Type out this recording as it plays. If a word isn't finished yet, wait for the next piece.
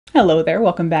Hello there,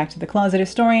 welcome back to the Closet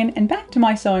Historian and back to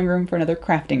my sewing room for another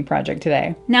crafting project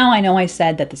today. Now I know I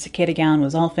said that the cicada gown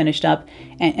was all finished up,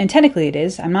 and technically it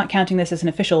is. I'm not counting this as an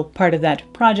official part of that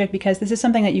project because this is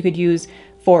something that you could use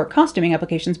for costuming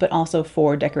applications, but also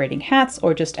for decorating hats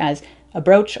or just as a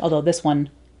brooch, although this one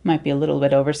might be a little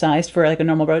bit oversized for like a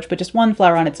normal brooch, but just one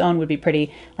flower on its own would be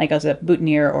pretty, like as a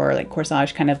boutonniere or like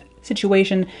corsage kind of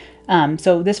situation.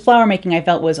 So this flower making I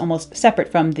felt was almost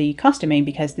separate from the costuming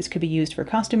because this could be used for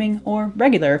costuming or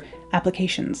regular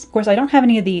applications. Of course, I don't have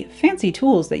any of the fancy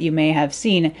tools that you may have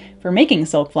seen for making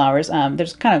silk flowers.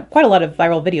 There's quite a lot of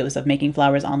viral videos of making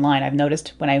flowers online, I've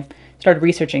noticed when I started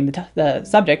researching the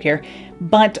subject here,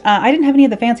 but I didn't have any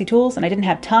of the fancy tools and I didn't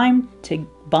have time to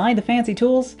buy the fancy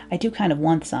tools. I do kind of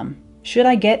want some. Should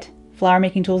I get flower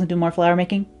making tools and do more flower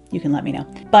making? You can let me know.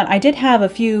 But I did have a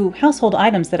few household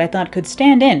items that I thought could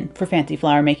stand in for fancy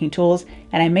flower making tools,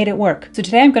 and I made it work. So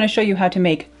today I'm going to show you how to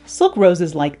make silk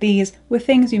roses like these with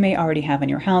things you may already have in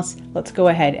your house. Let's go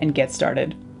ahead and get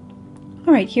started.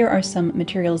 Alright, here are some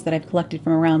materials that I've collected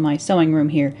from around my sewing room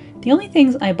here. The only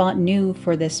things I bought new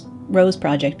for this rose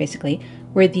project, basically,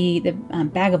 were the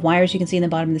bag of wires you can see in the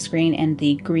bottom of the screen and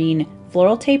the green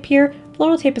floral tape here.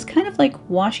 Floral tape is kind of like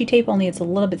washi tape, only it's a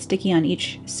little bit sticky on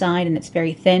each side and it's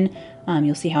very thin.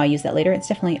 You'll see how I use that later. It's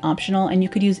definitely optional, and you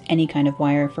could use any kind of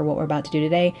wire for what we're about to do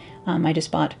today. I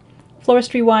just bought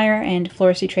floristry wire and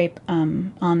floristry tape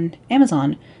on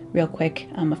Amazon real quick.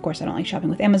 Of course, I don't like shopping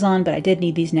with Amazon, but I did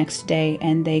need these next day,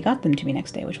 and they got them to me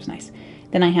next day, which was nice.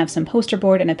 Then I have some poster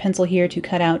board and a pencil here to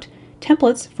cut out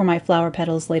templates for my flower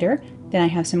petals later. Then I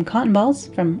have some cotton balls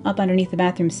from up underneath the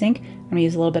bathroom sink. I'm going to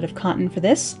use a little bit of cotton for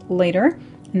this later.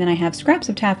 And then I have scraps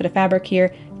of taffeta fabric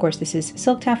here. Of course, this is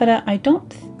silk taffeta. I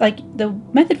don't like the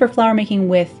method for flower making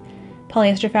with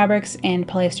polyester fabrics and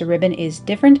polyester ribbon is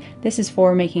different. This is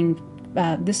for making,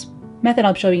 this method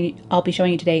I'll be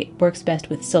showing you today works best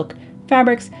with silk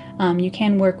fabrics. You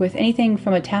can work with anything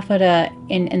from a taffeta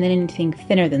and then anything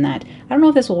thinner than that. I don't know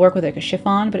if this will work with like a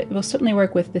chiffon, but it will certainly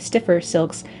work with the stiffer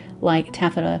silks like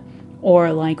taffeta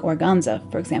or like organza,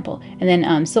 for example. And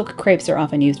then silk crepes are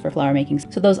often used for flower making,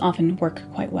 so those often work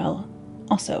quite well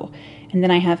also. And then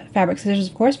I have fabric scissors,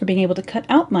 of course, for being able to cut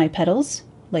out my petals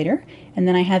later. And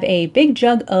then I have a big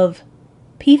jug of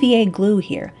PVA glue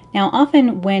here. Now,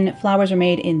 often when flowers are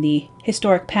made in the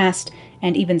historic past,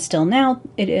 and even still now,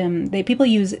 people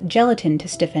use gelatin to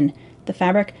stiffen the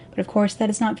fabric, but of course that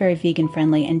is not very vegan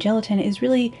friendly, and gelatin is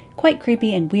really quite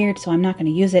creepy and weird, so I'm not going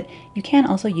to use it. You can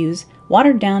also use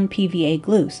watered down PVA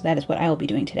glue, so that is what I will be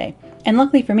doing today. And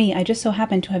luckily for me, I just so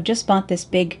happen to have just bought this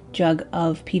big jug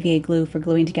of PVA glue for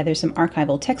gluing together some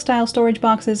archival textile storage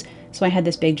boxes, so I had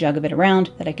this big jug of it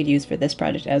around that I could use for this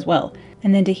project as well.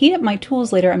 And then to heat up my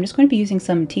tools later, I'm just going to be using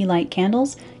some tea light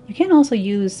candles. You can also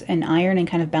use an iron and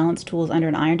kind of balance tools under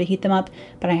an iron to heat them up,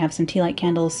 but I have some tea light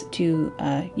candles to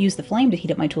use the flame to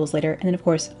heat up my tools later, and then of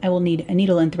course I will need a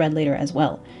needle and thread later as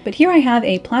well. But here I have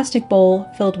a plastic bowl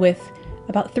filled with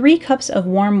about 3 cups of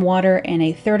warm water and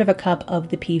 1/3 cup of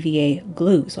the PVA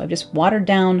glue. So I've just watered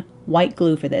down white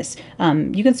glue for this.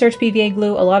 You can search PVA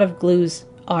glue. A lot of glues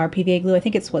are PVA glue. I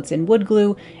think it's what's in wood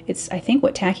glue. It's, I think,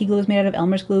 what tacky glue is made out of.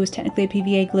 Elmer's glue is technically a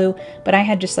PVA glue, but I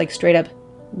had just like straight up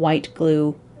white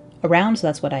glue around, so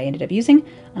that's what I ended up using.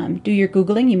 Do your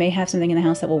Googling. You may have something in the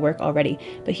house that will work already.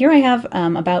 But here I have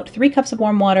about 3 cups of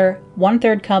warm water,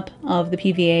 1/3 cup of the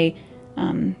PVA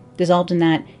dissolved in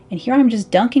that, and here I'm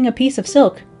just dunking a piece of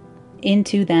silk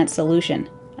into that solution.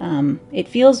 It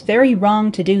feels very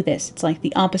wrong to do this. It's like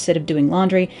the opposite of doing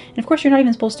laundry, and of course you're not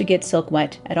even supposed to get silk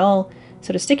wet at all,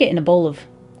 so to stick it in a bowl of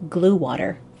glue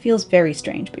water feels very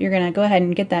strange. But you're going to go ahead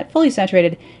and get that fully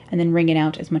saturated and then wring it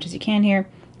out as much as you can here.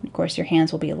 Of course, your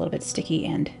hands will be a little bit sticky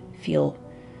and feel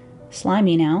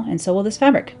slimy now, and so will this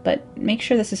fabric. But make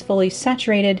sure this is fully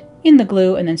saturated in the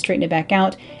glue and then straighten it back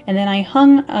out. And then I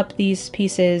hung up these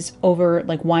pieces over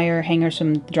like wire hangers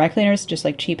from the dry cleaners, just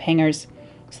like cheap hangers,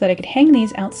 so that I could hang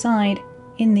these outside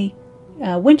in the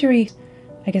wintry,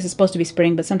 I guess it's supposed to be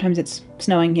spring, but sometimes it's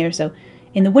snowing here, so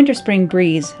in the winter spring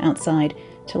breeze outside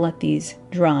to let these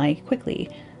dry quickly.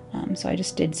 So I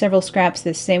just did several scraps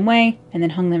this same way and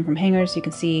then hung them from hangers. You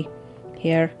can see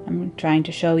here, I'm trying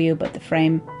to show you, but the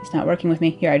frame is not working with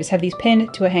me. Here, I just have these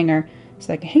pinned to a hanger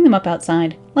so I can hang them up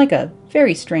outside like a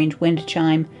very strange wind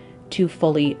chime to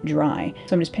fully dry.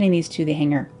 So I'm just pinning these to the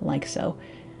hanger like so.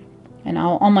 And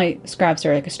all my scraps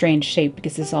are like a strange shape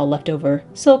because this is all leftover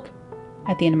silk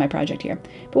at the end of my project here.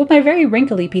 But with my very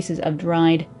wrinkly pieces of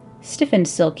dried, stiffened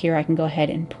silk here, I can go ahead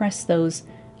and press those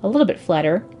a little bit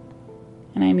flatter.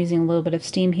 And I'm using a little bit of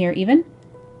steam here even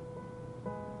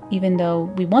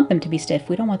though we want them to be stiff.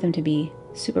 We don't want them to be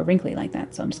super wrinkly like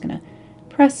that. So I'm just going to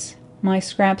press my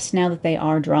scraps now that they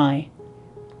are dry.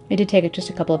 It did take just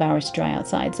a couple of hours to dry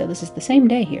outside, so this is the same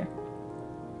day here.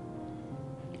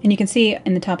 And you can see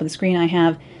in the top of the screen I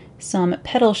have some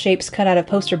petal shapes cut out of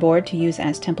poster board to use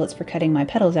as templates for cutting my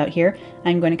petals out here.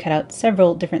 I'm going to cut out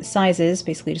several different sizes.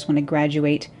 Basically just want to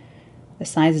graduate the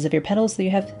sizes of your petals so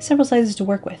you have several sizes to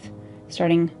work with,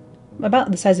 starting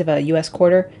about the size of a US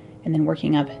quarter and then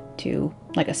working up to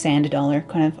like a sand dollar,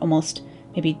 kind of almost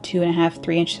maybe 2.5,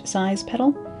 3-inch size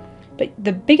petal. But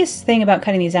the biggest thing about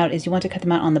cutting these out is you want to cut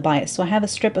them out on the bias. So I have a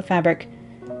strip of fabric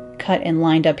cut and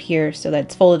lined up here so that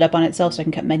it's folded up on itself so I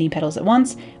can cut many petals at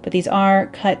once, but these are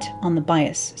cut on the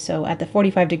bias, so at the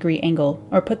 45-degree angle,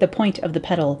 or put the point of the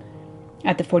petal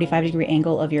at the 45-degree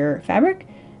angle of your fabric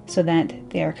so that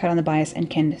they are cut on the bias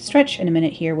and can stretch in a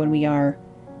minute here when we are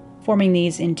forming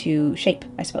these into shape,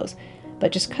 I suppose.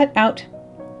 But just cut out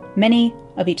many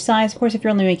of each size. Of course, if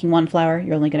you're only making one flower,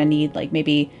 you're only going to need like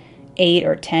maybe 8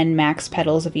 or 10 max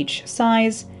petals of each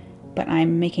size. But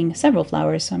I'm making several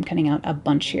flowers, so I'm cutting out a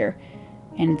bunch here.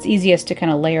 And it's easiest to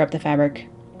kind of layer up the fabric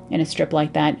in a strip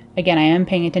like that. Again, I am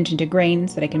paying attention to grain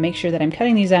so that I can make sure that I'm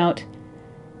cutting these out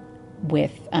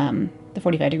with the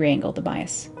 45-degree angle, the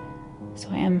bias. So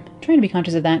I am trying to be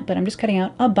conscious of that, but I'm just cutting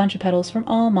out a bunch of petals from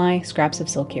all my scraps of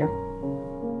silk here.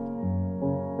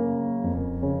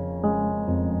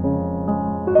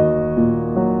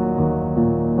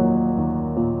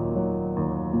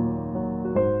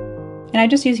 And I'm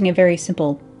just using a very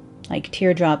simple, like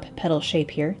teardrop petal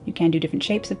shape here. You can do different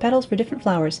shapes of petals for different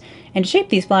flowers. And to shape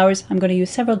these flowers, I'm going to use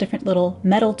several different little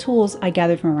metal tools I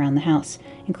gathered from around the house,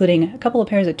 including a couple of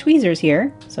pairs of tweezers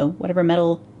here. So whatever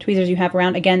metal tweezers you have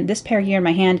around. Again, this pair here in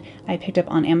my hand, I picked up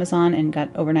on Amazon and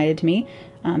got overnighted to me,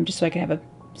 just so I could have a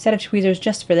set of tweezers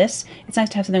just for this. It's nice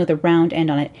to have something with a round end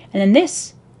on it. And then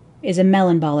this is a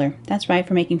melon baller. That's right,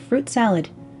 for making fruit salad.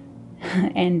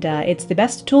 And it's the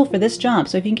best tool for this job.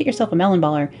 So if you can get yourself a melon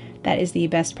baller, that is the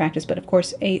best practice. But of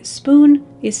course, a spoon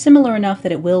is similar enough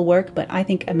that it will work, but I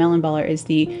think a melon baller is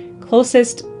the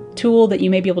closest tool that you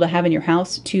may be able to have in your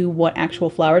house to what actual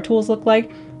flower tools look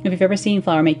like. If you've ever seen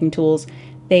flower making tools,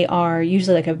 they are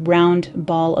usually like a round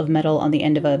ball of metal on the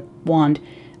end of a wand,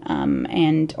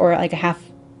 or like a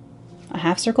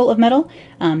half circle of metal.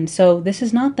 So this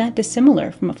is not that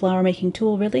dissimilar from a flower making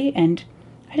tool, really. And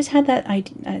I just had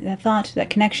that thought, that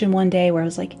connection one day where I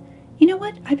was like, you know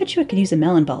what? I bet you I could use a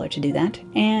melon baller to do that.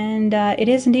 And it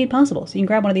is indeed possible. So you can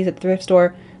grab one of these at the thrift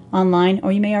store, online,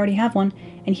 or you may already have one.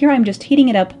 And here I'm just heating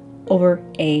it up over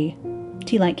a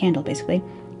tea light candle, basically,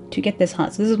 to get this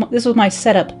hot. So this was my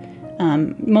setup.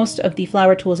 Most of the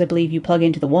flower tools, I believe, you plug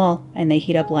into the wall and they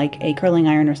heat up like a curling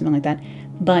iron or something like that.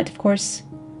 But of course,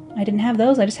 I didn't have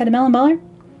those. I just had a melon baller.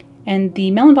 And the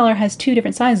melon baller has 2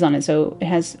 different sizes on it. So it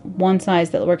has one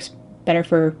size that works better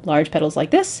for large petals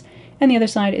like this, and the other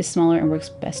side is smaller and works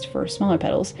best for smaller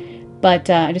petals. But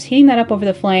just heating that up over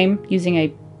the flame using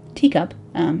a teacup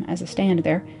as a stand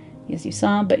there, as you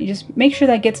saw. But you just make sure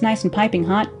that gets nice and piping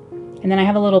hot. And then I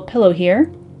have a little pillow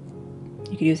here.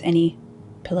 You could use any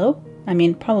pillow. I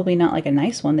mean, probably not like a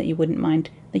nice one that you wouldn't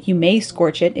mind. Like, you may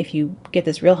scorch it if you get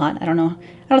this real hot. I don't know.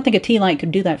 I don't think a tea light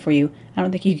could do that for you. I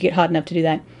don't think you could get hot enough to do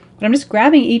that. But I'm just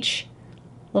grabbing each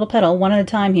little petal one at a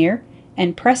time here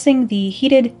and pressing the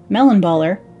heated melon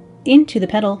baller into the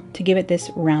petal to give it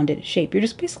this rounded shape. You're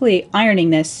just basically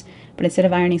ironing this, but instead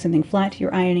of ironing something flat,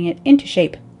 you're ironing it into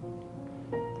shape.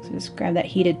 So just grab that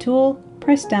heated tool,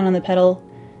 press down on the petal,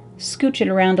 scooch it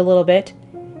around a little bit,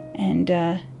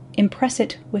 and impress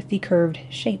it with the curved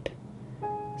shape.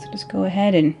 So just go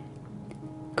ahead and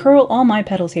curl all my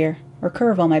petals here, or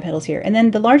curve all my petals here. And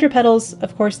then the larger petals,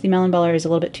 of course, the melon baller is a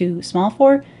little bit too small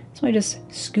for, so I just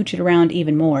scooch it around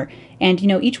even more. And, you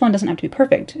know, each one doesn't have to be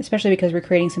perfect, especially because we're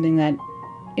creating something that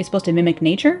is supposed to mimic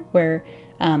nature, where,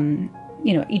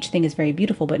 you know, each thing is very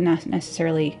beautiful, but not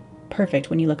necessarily perfect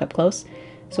when you look up close.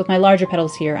 So with my larger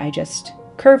petals here, I just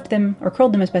curved them, or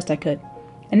curled them as best I could.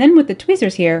 And then with the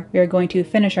tweezers here, we are going to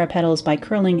finish our petals by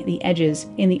curling the edges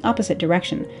in the opposite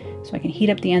direction. So I can heat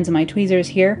up the ends of my tweezers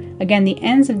here. Again, the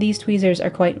ends of these tweezers are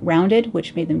quite rounded,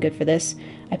 which made them good for this.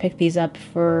 I picked these up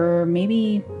for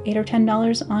maybe $8 or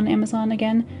 $10 on Amazon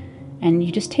again. And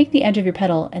you just take the edge of your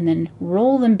petal and then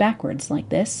roll them backwards like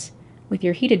this with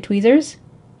your heated tweezers.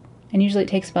 And usually it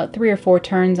takes about 3 or 4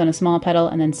 turns on a small petal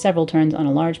and then several turns on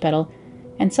a large petal.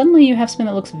 And suddenly you have something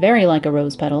that looks very like a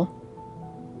rose petal,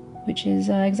 which is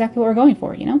exactly what we're going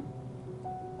for, you know?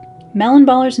 Melon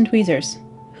ballers and tweezers.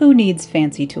 Who needs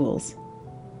fancy tools?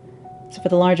 So for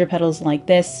the larger petals like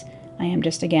this, I am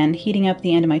just, again, heating up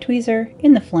the end of my tweezer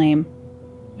in the flame,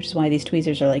 which is why these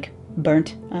tweezers are, like,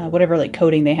 burnt. Whatever, like,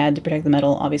 coating they had to protect the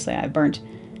metal, obviously I've burnt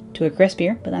to a crisp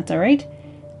here, but that's alright.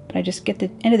 But I just get the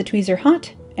end of the tweezer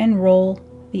hot and roll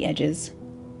the edges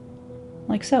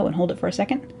like so, and hold it for a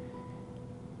second.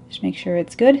 Just make sure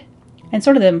it's good. And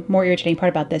sort of the more irritating part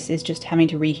about this is just having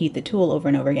to reheat the tool over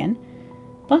and over again.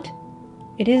 But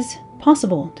it is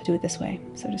possible to do it this way.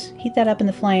 So just heat that up in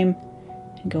the flame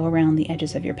and go around the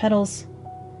edges of your petals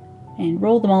and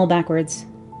roll them all backwards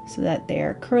so that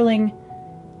they're curling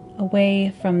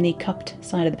away from the cupped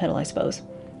side of the petal, I suppose,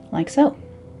 like so.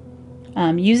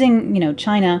 Using,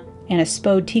 china and a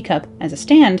spode teacup as a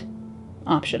stand,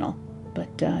 optional, but,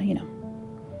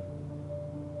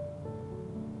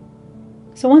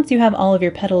 So once you have all of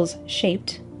your petals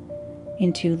shaped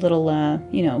into little,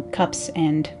 cups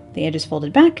and the edges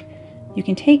folded back, you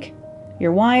can take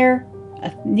your wire,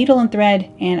 a needle and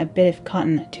thread, and a bit of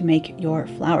cotton to make your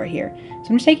flower here. So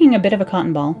I'm just taking a bit of a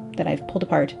cotton ball that I've pulled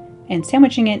apart and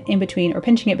sandwiching it in between, or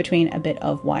pinching it between a bit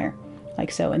of wire,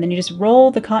 like so. And then you just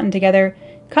roll the cotton together.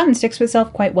 Cotton sticks to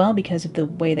itself quite well because of the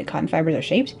way that cotton fibers are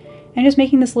shaped, and just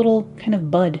making this little kind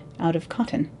of bud out of a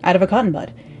cotton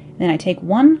bud. And then I take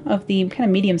one of the kind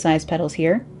of medium-sized petals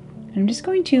here, and I'm just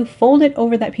going to fold it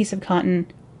over that piece of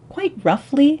cotton quite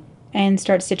roughly and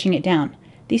start stitching it down.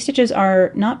 These stitches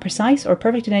are not precise or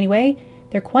perfect in any way.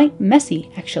 They're quite messy,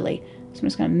 actually. So I'm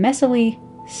just going to messily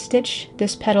stitch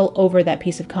this petal over that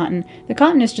piece of cotton. The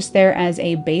cotton is just there as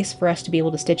a base for us to be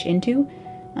able to stitch into,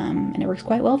 and it works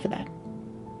quite well for that.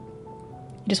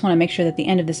 You just want to make sure that the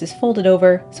end of this is folded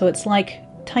over, so it's like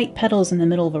tight petals in the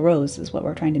middle of a rose is what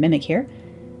we're trying to mimic here.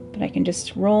 But I can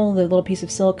just roll the little piece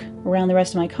of silk around the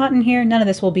rest of my cotton here. None of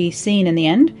this will be seen in the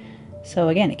end, so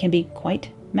again, it can be quite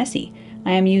messy.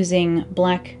 I am using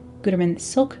black Gutermann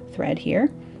silk thread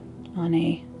here on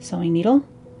a sewing needle.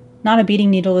 Not a beading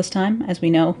needle this time. As we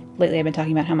know, lately I've been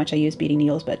talking about how much I use beading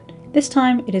needles, but this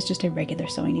time it is just a regular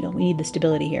sewing needle. We need the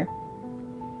stability here.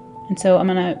 And so I'm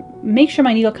going to make sure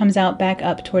my needle comes out back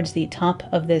up towards the top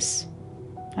of this,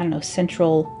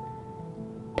 central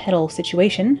petal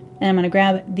situation. And I'm going to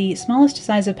grab the smallest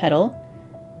size of petal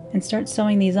and start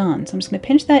sewing these on. So I'm just going to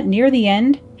pinch that near the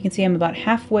end. You can see I'm about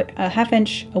half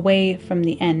inch away from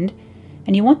the end.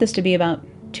 And you want this to be about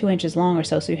 2 inches long or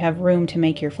so you have room to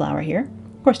make your flower here.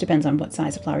 Of course, depends on what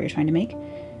size of flower you're trying to make.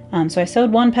 So I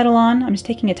sewed one petal on. I'm just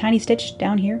taking a tiny stitch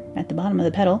down here at the bottom of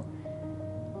the petal.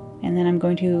 And then I'm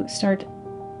going to start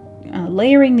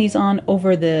layering these on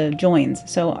over the joins.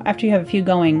 So after you have a few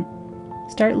going,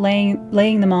 start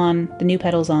laying them on, the new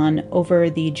petals on, over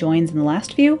the joins in the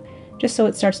last few, just so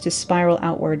it starts to spiral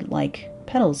outward like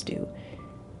petals do.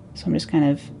 So I'm just kind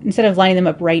of, instead of lining them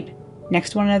up right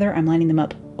next to one another, I'm lining them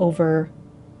up over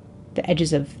the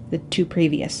edges of the two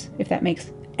previous, if that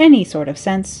makes any sort of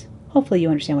sense. Hopefully you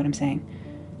understand what I'm saying.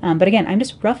 But again, I'm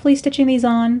just roughly stitching these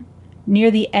on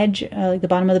near the edge, like the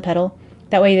bottom of the petal.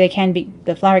 That way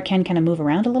the flower can kind of move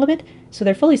around a little bit, so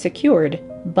they're fully secured,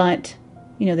 but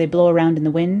they blow around in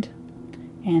the wind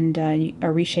and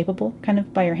are reshapeable kind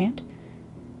of by your hand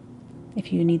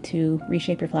if you need to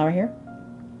reshape your flower here.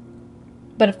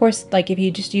 But of course, like if you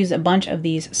just use a bunch of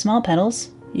these small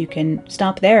petals, you can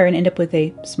stop there and end up with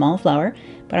a small flower.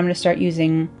 But I'm going to start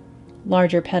using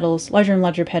larger and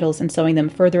larger petals and sewing them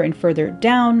further and further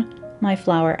down my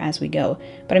flower as we go.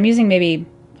 But I'm using maybe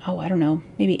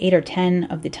 8 or 10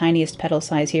 of the tiniest petal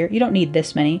size here. You don't need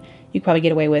this many. You could probably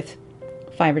get away with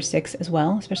 5 or 6 as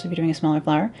well, especially if you're doing a smaller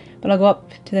flower. But I'll go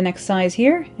up to the next size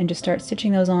here and just start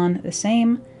stitching those on the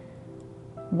same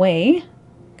way,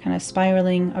 kind of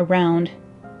spiraling around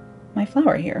my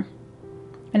flower here.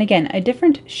 And again, a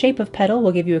different shape of petal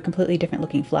will give you a completely different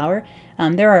looking flower.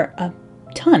 There are a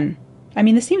ton. I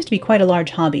mean, this seems to be quite a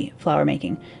large hobby, flower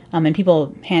making, and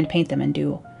people hand paint them and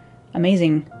do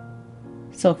amazing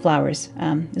silk flowers,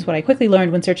 is what I quickly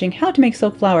learned when searching how to make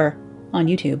silk flower on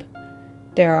YouTube.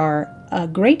 There are a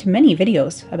great many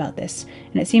videos about this,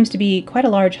 and it seems to be quite a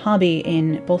large hobby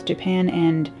in both Japan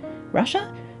and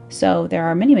Russia. So there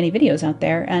are many, many videos out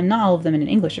there, and not all of them in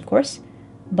English, of course,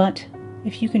 but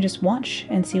if you can just watch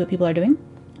and see what people are doing,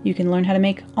 you can learn how to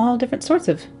make all different sorts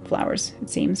of flowers, it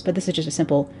seems. But this is just a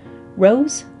simple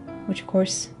rose, which of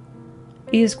course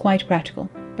is quite practical.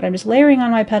 But I'm just layering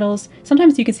on my petals.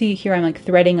 Sometimes you can see here I'm like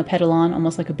threading a petal on,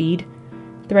 almost like a bead,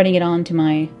 threading it onto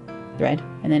my thread,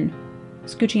 and then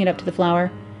scooching it up to the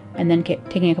flower, and then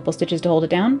taking a couple stitches to hold it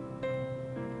down.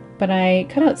 But I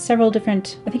cut out several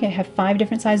different, I think I have 5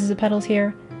 different sizes of petals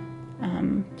here.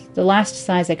 The last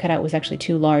size I cut out was actually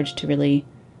too large to really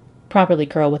properly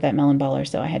curl with that melon baller,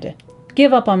 so I had to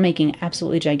give up on making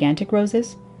absolutely gigantic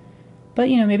roses. But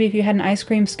maybe if you had an ice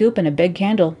cream scoop and a big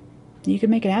candle, you could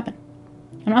make it happen.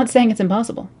 I'm not saying it's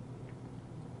impossible.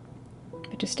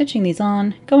 But just stitching these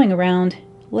on, going around,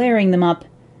 layering them up.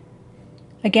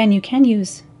 Again, you can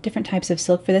use different types of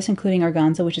silk for this, including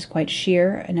organza, which is quite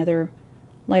sheer, another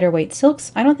lighter weight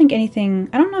silks. I don't think anything,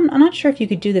 I'm not sure if you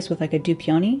could do this with like a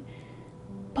dupioni,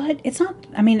 but it's not,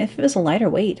 I mean, if it was a lighter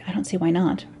weight, I don't see why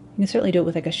not. You can certainly do it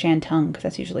with like a shantung, because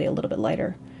that's usually a little bit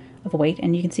lighter of a weight,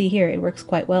 and you can see here it works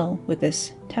quite well with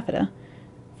this taffeta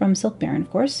from Silk Baron, of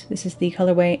course. This is the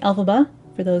colorway Alphaba,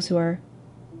 for those who are,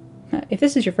 if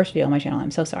this is your first video on my channel,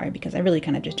 I'm so sorry, because I really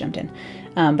kind of just jumped in.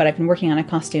 But I've been working on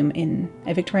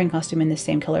a Victorian costume in this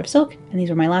same color of silk, and these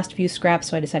were my last few scraps,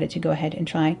 so I decided to go ahead and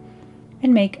try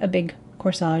and make a big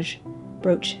corsage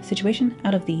brooch situation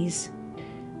out of these.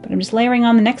 But I'm just layering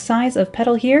on the next size of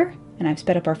petal here, and I've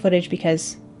sped up our footage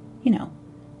because, you know,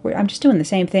 I'm just doing the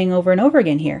same thing over and over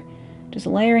again here. Just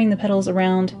layering the petals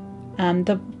around.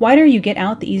 The wider you get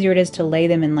out, the easier it is to lay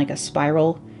them in like a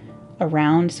spiral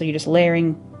around, so you're just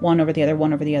layering one over the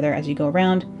other as you go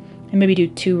around, and maybe do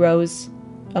 2 rows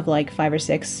of like 5 or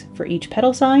 6 for each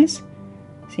petal size.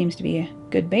 Seems to be a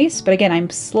good base, but again, I'm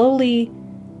slowly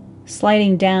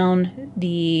sliding down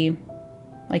the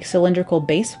like cylindrical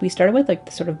base we started with, like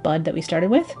the sort of bud that we started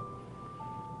with.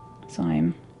 So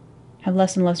I have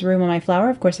less and less room on my flower.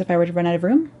 Of course, if I were to run out of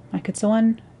room, I could sew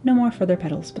on no more further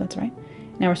petals, but that's right.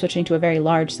 Now we're switching to a very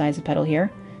large size of petal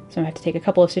here, so I have to take a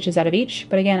couple of stitches out of each,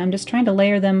 but again, I'm just trying to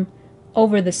layer them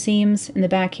over the seams in the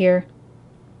back here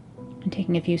and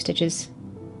taking a few stitches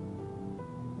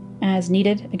as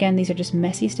needed. Again, these are just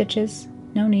messy stitches,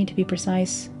 no need to be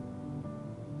precise.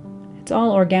 It's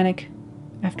all organic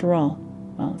after all.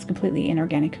 Well, it's completely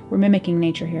inorganic. We're mimicking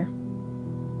nature here.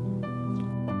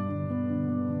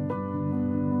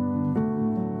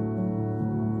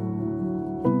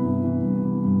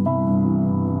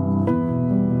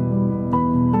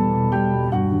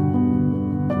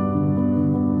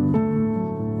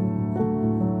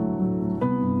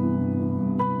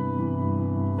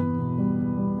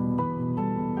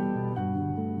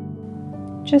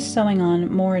 Just sewing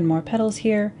on more and more petals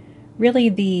here. Really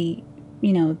the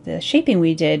shaping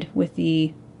we did with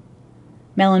the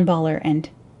melon baller and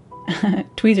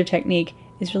tweezer technique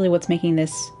is really what's making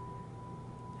this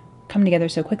come together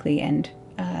so quickly and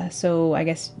so I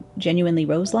guess genuinely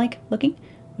rose-like looking,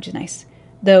 which is nice.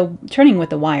 Though turning with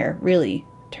the wire, really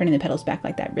turning the petals back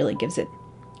like that really gives it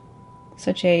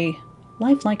such a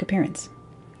lifelike appearance.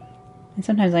 And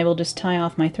sometimes I will just tie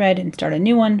off my thread and start a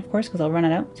new one, of course, because I'll run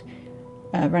out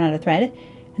of thread.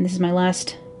 And this is my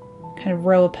last kind of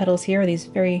row of petals here, these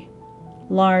very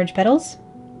large petals.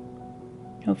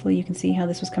 Hopefully you can see how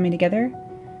this was coming together.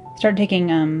 Started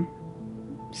taking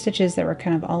stitches that were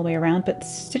kind of all the way around, but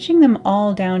stitching them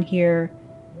all down here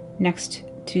next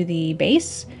to the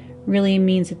base really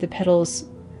means that the petals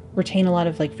retain a lot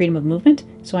of like freedom of movement,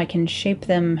 so I can shape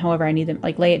them however I need them,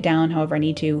 like lay it down however I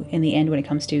need to in the end when it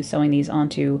comes to sewing these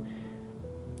onto,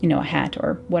 you know, a hat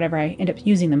or whatever I end up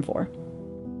using them for.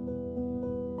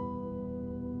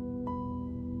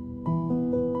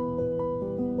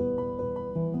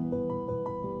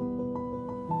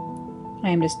 I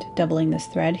am just doubling this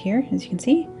thread here, as you can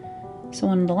see. So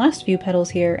on the last few petals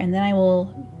here, and then I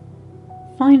will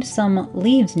find some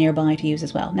leaves nearby to use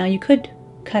as well. Now you could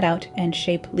cut out and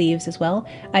shape leaves as well.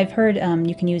 I've heard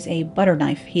you can use a butter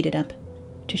knife heated up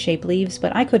to shape leaves,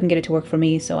 but I couldn't get it to work for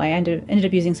me, so I ended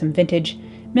up using some vintage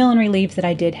millinery leaves that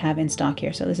I did have in stock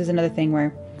here. So this is another thing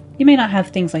where you may not have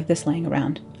things like this laying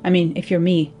around. I mean, if you're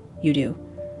me, you do.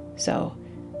 So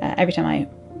every time I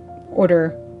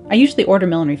usually order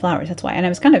millinery flowers, that's why. And I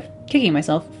was kind of kicking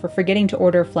myself for forgetting to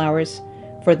order flowers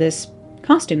for this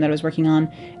costume that I was working on.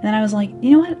 And then I was like,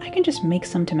 you know what? I can just make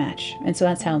some to match. And so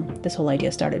that's how this whole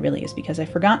idea started, really, is because I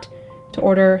forgot to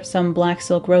order some black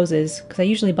silk roses, because I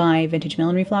usually buy vintage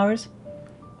millinery flowers.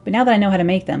 But now that I know how to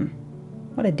make them,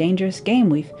 what a dangerous game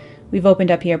we've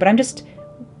opened up here. But I'm just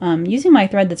using my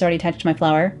thread that's already attached to my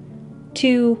flower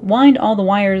to wind all the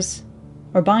wires,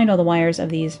 or bind all the wires of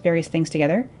these various things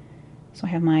together. So I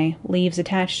have my leaves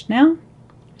attached now,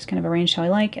 just kind of arranged how I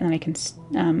like, and then I can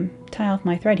tie off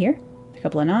my thread here, a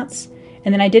couple of knots.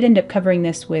 And then I did end up covering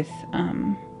this with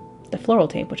the floral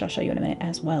tape, which I'll show you in a minute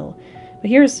as well. But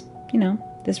here's, you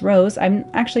know, this rose. I'm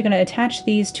actually going to attach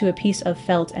these to a piece of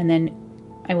felt, and then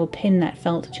I will pin that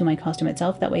felt to my costume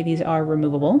itself. That way these are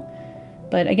removable.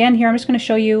 But again, here I'm just going to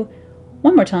show you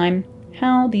one more time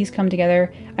how these come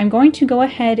together. I'm going to go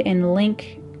ahead and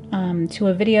link to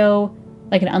a video,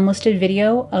 like an unlisted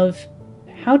video of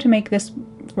how to make this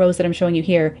rose that I'm showing you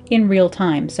here in real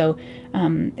time. So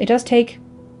it does take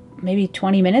maybe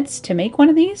 20 minutes to make one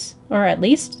of these, or at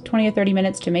least 20 or 30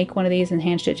 minutes to make one of these and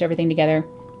hand stitch everything together.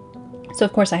 So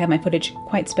of course I have my footage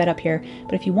quite sped up here,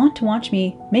 but if you want to watch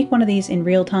me make one of these in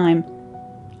real time,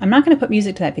 I'm not going to put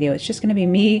music to that video. It's just going to be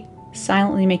me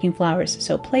silently making flowers,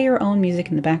 so play your own music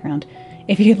in the background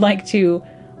if you'd like to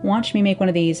watch me make one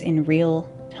of these in real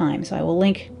time. So I will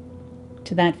link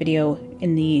to that video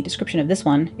in the description of this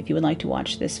one if you would like to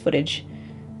watch this footage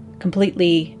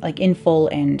completely like in full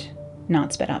and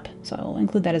not sped up. So I will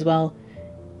include that as well.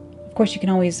 Of course, you can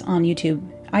always on YouTube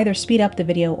either speed up the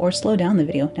video or slow down the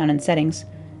video down in settings.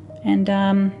 And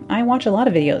I watch a lot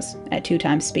of videos at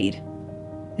 2x speed,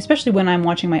 especially when I'm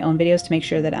watching my own videos to make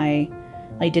sure that I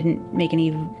didn't make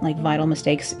any like vital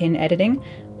mistakes in editing.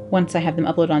 Once I have them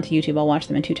uploaded onto YouTube, I'll watch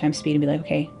them in 2x speed and be like,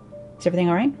 okay, is everything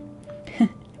all right?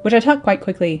 Which I talk quite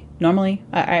quickly normally.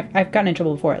 I've gotten in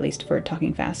trouble before, at least, for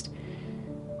talking fast.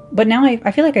 But now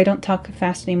I feel like I don't talk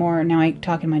fast anymore. Now I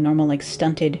talk in my normal, like,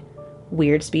 stunted,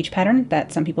 weird speech pattern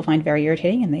that some people find very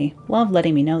irritating, and they love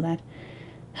letting me know that.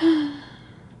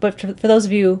 But for those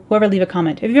of you, whoever leave a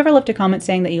comment, if you've ever left a comment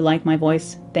saying that you like my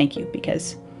voice, thank you,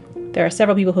 because there are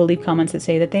several people who leave comments that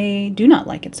say that they do not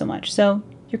like it so much. So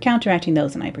you're counteracting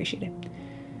those, and I appreciate it.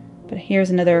 But here's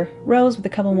another rose with a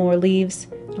couple more leaves.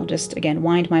 I'll just, again,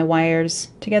 wind my wires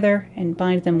together and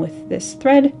bind them with this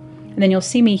thread. And then you'll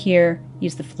see me here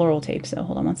use the floral tape. So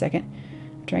hold on one second.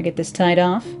 I'll try to get this tied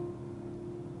off.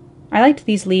 I liked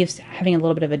these leaves having a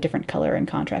little bit of a different color and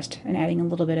contrast and adding a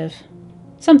little bit of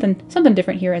something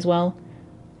different here as well.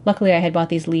 Luckily, I had bought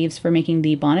these leaves for making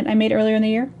the bonnet I made earlier in the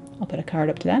year. I'll put a card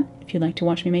up to that if you'd like to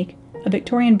watch me make a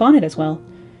Victorian bonnet as well,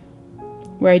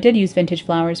 where I did use vintage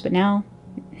flowers, but now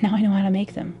I know how to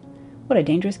make them. What a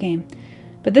dangerous game.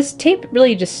 But this tape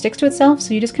really just sticks to itself,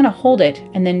 so you just kind of hold it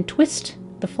and then twist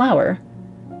the flower,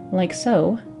 like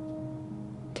so,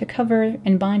 to cover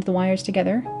and bind the wires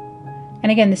together.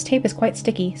 And again, this tape is quite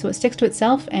sticky, so it sticks to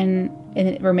itself and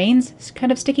it remains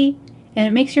kind of sticky, and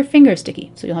it makes your fingers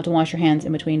sticky, so you'll have to wash your hands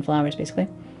in between flowers, basically.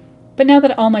 But now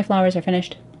that all my flowers are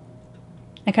finished,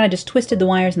 I kind of just twisted the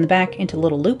wires in the back into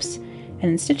little loops, and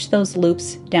then stitched those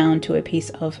loops down to a piece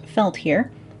of felt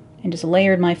here, and just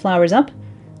layered my flowers up.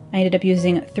 I ended up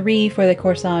using 3 for the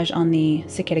corsage on the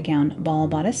cicada gown ball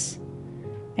bodice.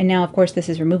 And now, of course, this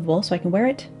is removable, so I can wear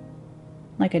it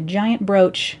like a giant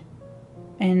brooch.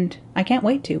 And I can't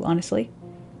wait to, honestly,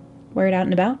 wear it out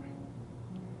and about.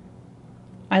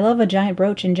 I love a giant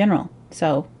brooch in general,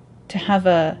 so to have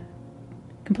a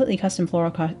completely custom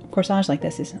floral corsage like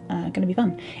this is going to be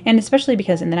fun. And especially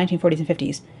because in the 1940s and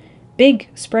 50s, big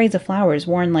sprays of flowers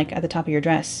worn like at the top of your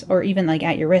dress, or even like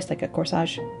at your wrist, like a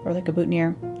corsage or like a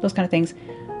boutonniere, those kind of things,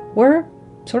 were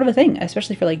sort of a thing,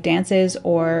 especially for like dances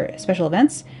or special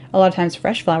events. A lot of times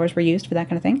fresh flowers were used for that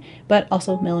kind of thing, but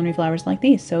also millinery flowers like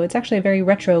these. So it's actually a very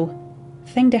retro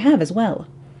thing to have as well.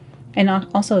 And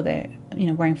also the,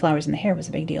 wearing flowers in the hair was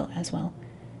a big deal as well.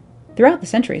 Throughout the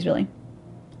centuries, really.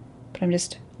 But I'm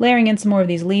just layering in some more of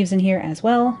these leaves in here as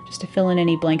well, just to fill in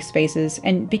any blank spaces.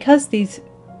 And because these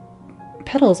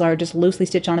petals are just loosely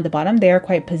stitched on at the bottom, they are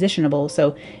quite positionable, so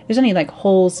if there's any like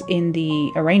holes in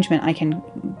the arrangement, I can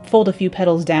fold a few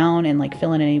petals down and like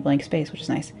fill in any blank space, which is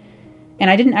nice. And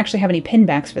I didn't actually have any pin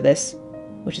backs for this,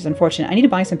 which is unfortunate. I need to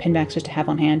buy some pin backs just to have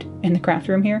on hand in the craft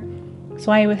room here,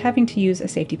 so I was having to use a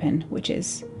safety pin, which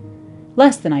is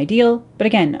less than ideal, but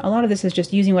again, a lot of this is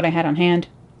just using what I had on hand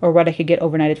or what I could get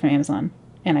overnighted from Amazon,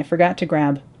 and I forgot to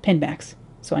grab pin backs,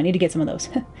 so I need to get some of those.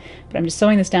 But I'm just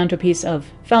sewing this down to a piece of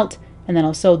felt, and then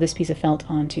I'll sew this piece of felt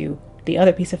onto the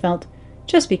other piece of felt,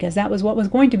 just because that was what was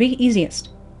going to be easiest.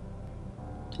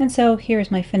 And so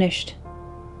here's my finished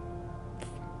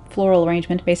floral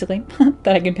arrangement, basically,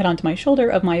 that I can put onto my shoulder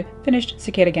of my finished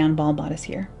cicada gown ball bodice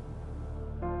here.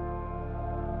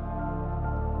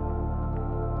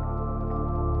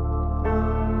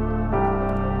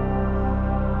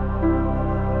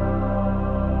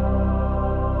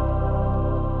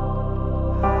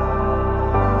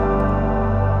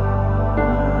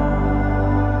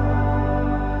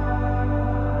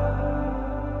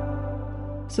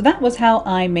 So that was how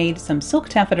I made some silk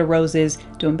taffeta roses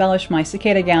to embellish my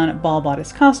cicada gown ball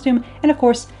bodice costume, and of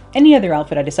course, any other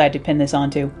outfit I decide to pin this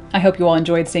onto. I hope you all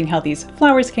enjoyed seeing how these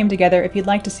flowers came together. If you'd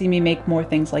like to see me make more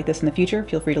things like this in the future,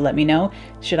 feel free to let me know.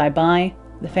 Should I buy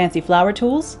the fancy flower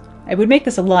tools? It would make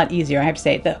this a lot easier, I have to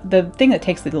say. The thing that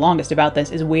takes the longest about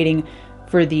this is waiting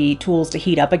for the tools to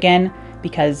heat up again,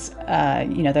 because they're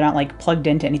not like plugged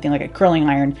into anything like a curling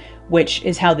iron, which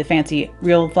is how the fancy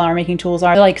real flower making tools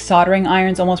are. They're like soldering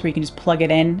irons almost, where you can just plug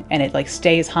it in and it like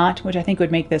stays hot, which I think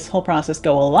would make this whole process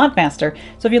go a lot faster.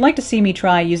 So if you'd like to see me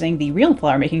try using the real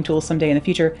flower making tools someday in the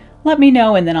future, let me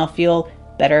know, and then I'll feel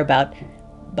better about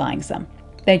buying some.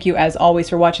 Thank you as always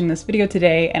for watching this video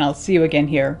today, and I'll see you again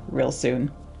here real soon.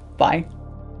 Bye.